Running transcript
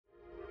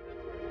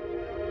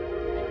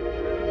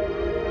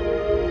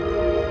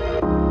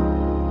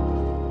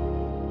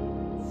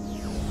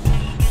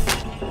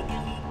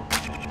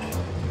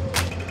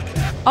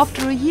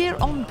After a year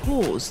on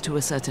pause to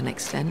a certain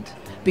extent,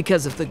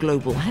 because of the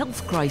global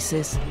health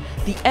crisis,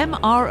 the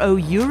MRO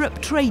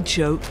Europe trade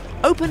show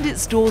opened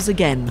its doors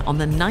again on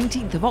the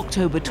 19th of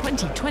October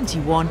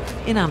 2021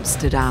 in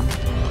Amsterdam.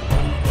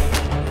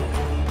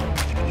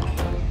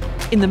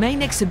 In the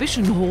main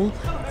exhibition hall,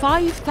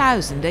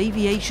 5,000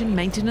 aviation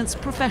maintenance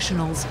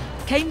professionals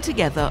came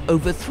together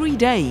over 3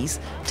 days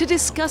to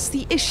discuss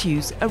the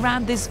issues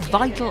around this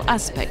vital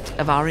aspect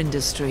of our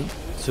industry.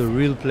 It's a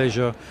real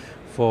pleasure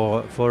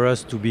for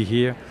us to be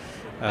here.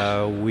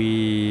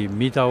 We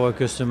meet our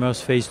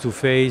customers face to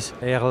face,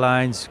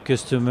 airlines,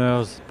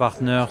 customers,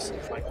 partners.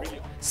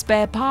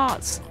 Spare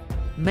parts,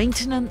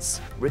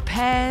 maintenance,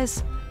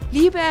 repairs.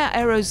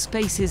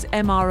 Liebherr-Aerospace's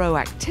MRO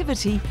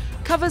activity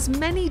covers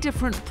many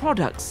different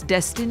products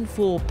destined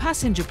for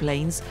passenger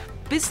planes,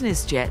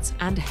 business jets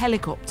and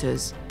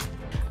helicopters.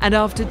 And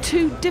after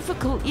 2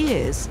 difficult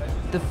years,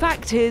 the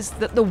fact is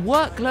that the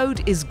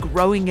workload is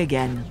growing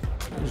again.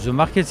 The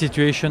market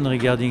situation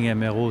regarding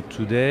MRO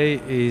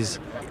today is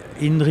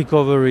in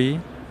recovery,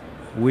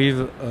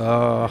 with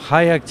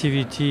high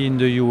activity in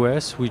the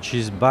US, which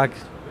is back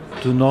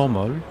to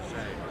normal.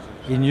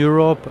 In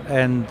Europe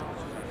and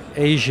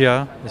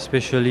Asia,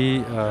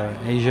 especially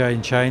Asia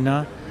and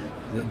China,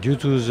 due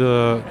to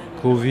the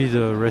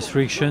COVID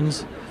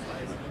restrictions,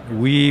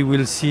 we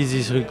will see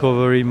this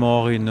recovery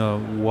more in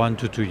 1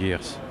 to 2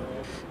 years.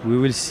 We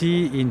will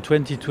see in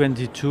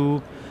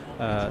 2022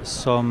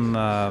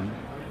 some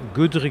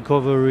good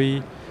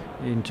recovery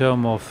in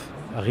terms of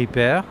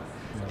repair.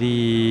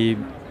 The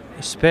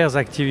spares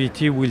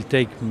activity will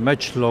take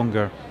much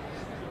longer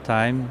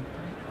time,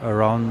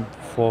 around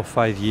 4 or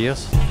 5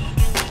 years.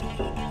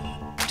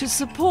 To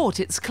support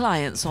its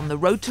clients on the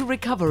road to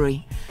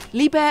recovery,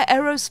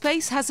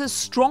 Liebherr-Aerospace has a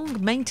strong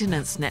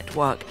maintenance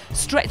network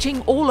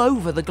stretching all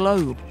over the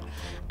globe.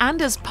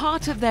 And as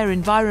part of their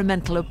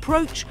environmental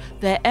approach,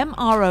 their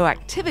MRO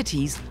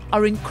activities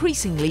are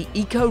increasingly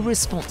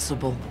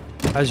eco-responsible.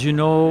 As you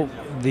know,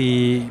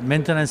 the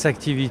maintenance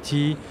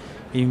activity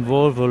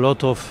involves a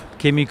lot of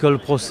chemical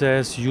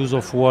process, use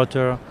of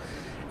water,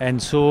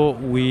 and so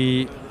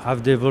we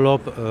have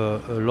developed a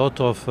lot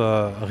of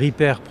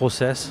repair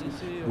process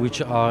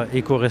which are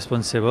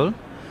eco-responsible.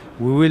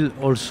 We will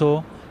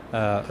also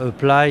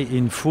apply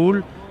in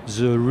full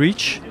the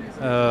REACH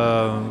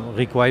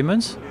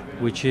requirements,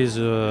 which is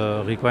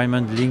a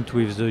requirement linked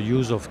with the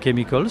use of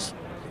chemicals.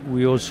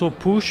 We also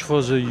push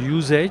for the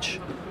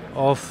usage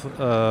of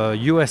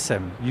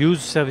USM,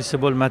 used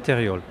serviceable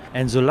material.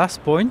 And the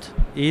last point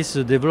is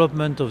the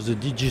development of the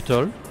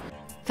digital.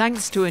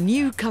 Thanks to a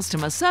new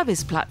customer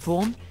service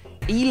platform,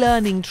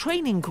 e-learning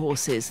training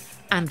courses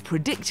and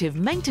predictive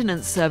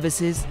maintenance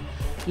services,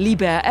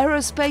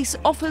 Liebherr-Aerospace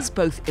offers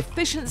both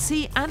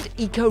efficiency and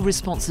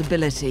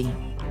eco-responsibility.